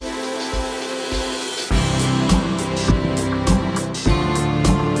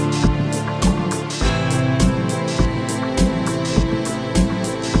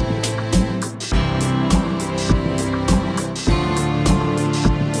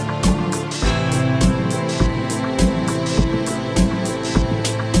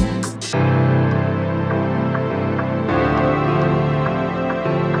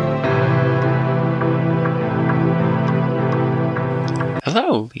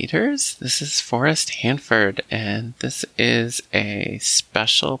readers. This is Forrest Hanford, and this is a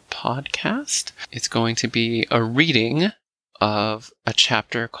special podcast. It's going to be a reading of a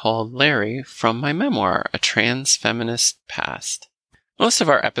chapter called Larry from my memoir, A Trans Feminist Past. Most of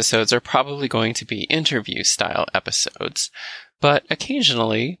our episodes are probably going to be interview-style episodes, but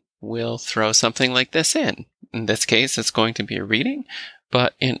occasionally we'll throw something like this in. In this case, it's going to be a reading,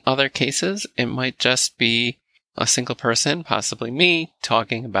 but in other cases, it might just be a single person, possibly me,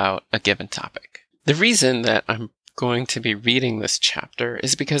 talking about a given topic. The reason that I'm going to be reading this chapter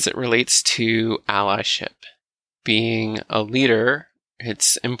is because it relates to allyship. Being a leader,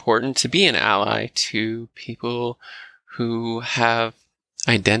 it's important to be an ally to people who have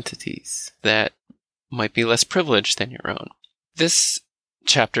identities that might be less privileged than your own. This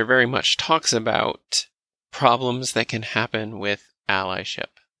chapter very much talks about problems that can happen with allyship.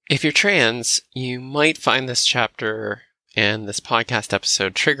 If you're trans, you might find this chapter and this podcast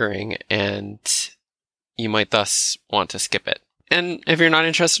episode triggering, and you might thus want to skip it. And if you're not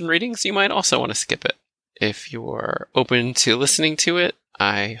interested in readings, you might also want to skip it. If you're open to listening to it,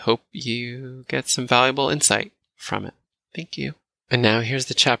 I hope you get some valuable insight from it. Thank you. And now here's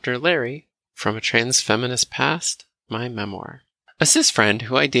the chapter Larry from A Trans Feminist Past, my memoir. A cis friend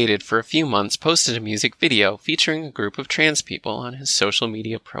who I dated for a few months posted a music video featuring a group of trans people on his social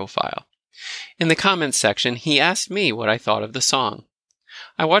media profile. In the comments section, he asked me what I thought of the song.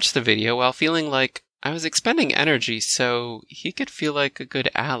 I watched the video while feeling like I was expending energy so he could feel like a good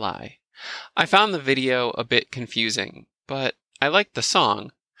ally. I found the video a bit confusing, but I liked the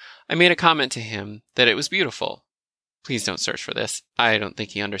song. I made a comment to him that it was beautiful. Please don't search for this. I don't think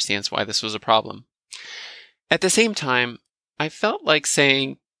he understands why this was a problem. At the same time, I felt like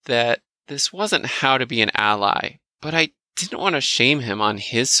saying that this wasn't how to be an ally, but I didn't want to shame him on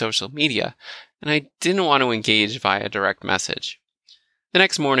his social media, and I didn't want to engage via direct message. The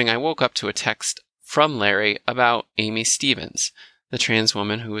next morning, I woke up to a text from Larry about Amy Stevens, the trans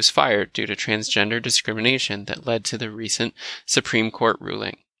woman who was fired due to transgender discrimination that led to the recent Supreme Court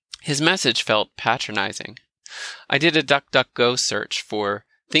ruling. His message felt patronizing. I did a DuckDuckGo search for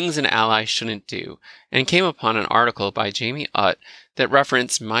things an ally shouldn't do, and came upon an article by Jamie Utt that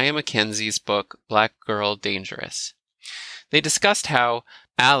referenced Maya Mackenzie's book, Black Girl Dangerous. They discussed how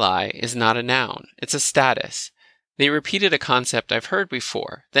ally is not a noun, it's a status. They repeated a concept I've heard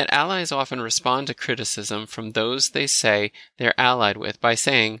before, that allies often respond to criticism from those they say they're allied with by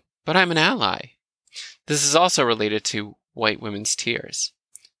saying, "But I'm an ally." This is also related to white women's tears,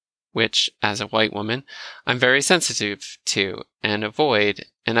 which, as a white woman, I'm very sensitive to and avoid,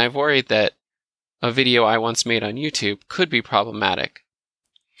 and I've worried that a video I once made on YouTube could be problematic.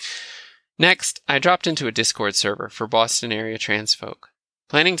 Next, I dropped into a Discord server for Boston area trans folk,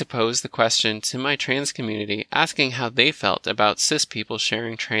 planning to pose the question to my trans community, asking how they felt about cis people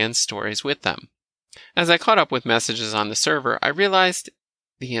sharing trans stories with them. As I caught up with messages on the server, I realized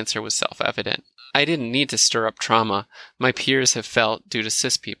the answer was self-evident. I didn't need to stir up trauma my peers have felt due to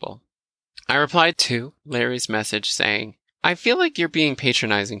cis people. I replied to Larry's message saying, "I feel like you're being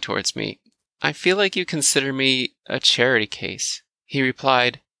patronizing towards me. I feel like you consider me a charity case." He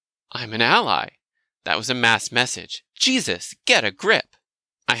replied, "I'm an ally. That was a mass message. Jesus, get a grip."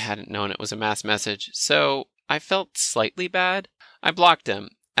 I hadn't known it was a mass message, so I felt slightly bad. I blocked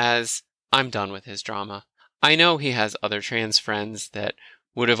him, as I'm done with his drama. I know he has other trans friends that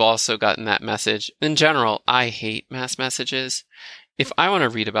would have also gotten that message. In general, I hate mass messages. If I want to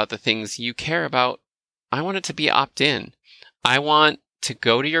read about the things you care about, I want it to be opt-in. I want to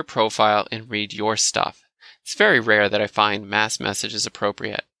go to your profile and read your stuff. It's very rare that I find mass messages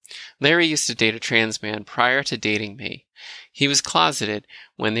appropriate. Larry used to date a trans man prior to dating me. He was closeted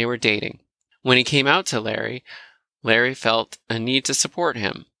when they were dating. When he came out to Larry felt a need to support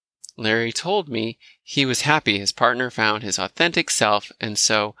him. Larry told me he was happy his partner found his authentic self, and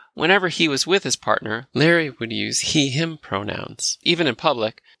so whenever he was with his partner, Larry would use he/him pronouns, even in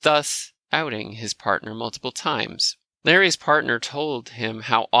public, thus outing his partner multiple times. Larry's partner told him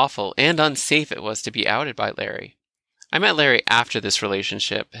how awful and unsafe it was to be outed by Larry. I met Larry after this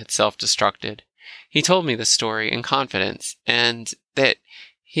relationship had self-destructed. He told me the story in confidence, and that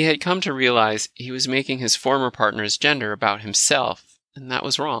he had come to realize he was making his former partner's gender about himself, and that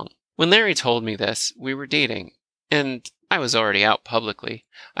was wrong. When Larry told me this, we were dating, and I was already out publicly.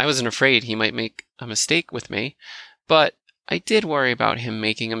 I wasn't afraid he might make a mistake with me, but I did worry about him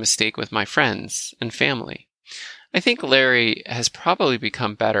making a mistake with my friends and family. I think Larry has probably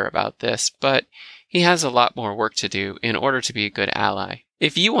become better about this, but he has a lot more work to do in order to be a good ally.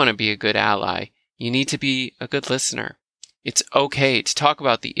 If you want to be a good ally, you need to be a good listener. It's okay to talk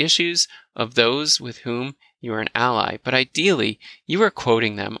about the issues of those with whom you are an ally, but ideally, you are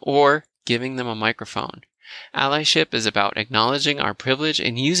quoting them or giving them a microphone. Allyship is about acknowledging our privilege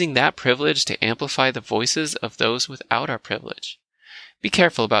and using that privilege to amplify the voices of those without our privilege. Be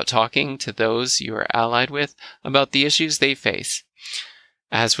careful about talking to those you are allied with about the issues they face.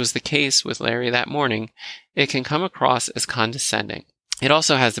 As was the case with Larry that morning, it can come across as condescending. It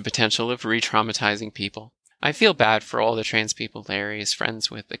also has the potential of re-traumatizing people. I feel bad for all the trans people Larry is friends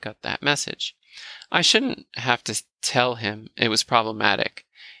with that got that message. I shouldn't have to tell him it was problematic,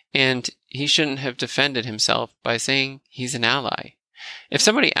 and he shouldn't have defended himself by saying he's an ally. If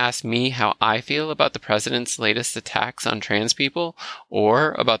somebody asked me how I feel about the president's latest attacks on trans people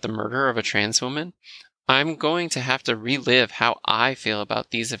or about the murder of a trans woman, I'm going to have to relive how I feel about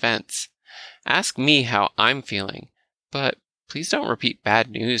these events. Ask me how I'm feeling, but please don't repeat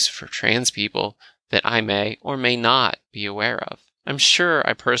bad news for trans people that I may or may not be aware of. I'm sure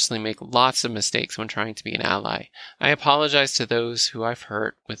I personally make lots of mistakes when trying to be an ally. I apologize to those who I've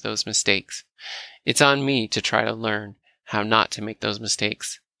hurt with those mistakes. It's on me to try to learn how not to make those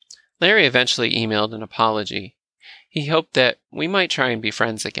mistakes. Larry eventually emailed an apology. He hoped that we might try and be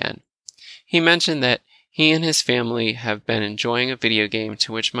friends again. He mentioned that he and his family have been enjoying a video game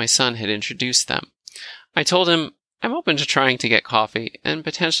to which my son had introduced them. I told him I'm open to trying to get coffee and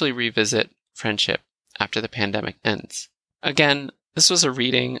potentially revisit friendship after the pandemic ends. Again, this was a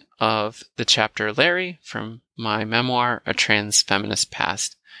reading of the chapter Larry from my memoir, A Trans Feminist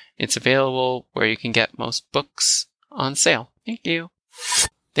Past. It's available where you can get most books on sale. Thank you.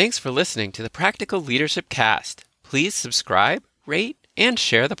 Thanks for listening to the Practical Leadership Cast. Please subscribe, rate, and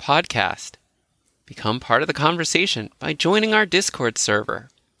share the podcast. Become part of the conversation by joining our Discord server.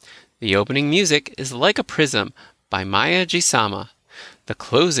 The opening music is Like a Prism by Maya Jisama. The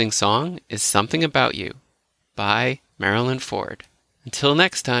closing song is Something About You by Marilyn Ford. Until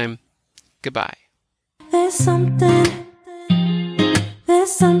next time, goodbye. There's something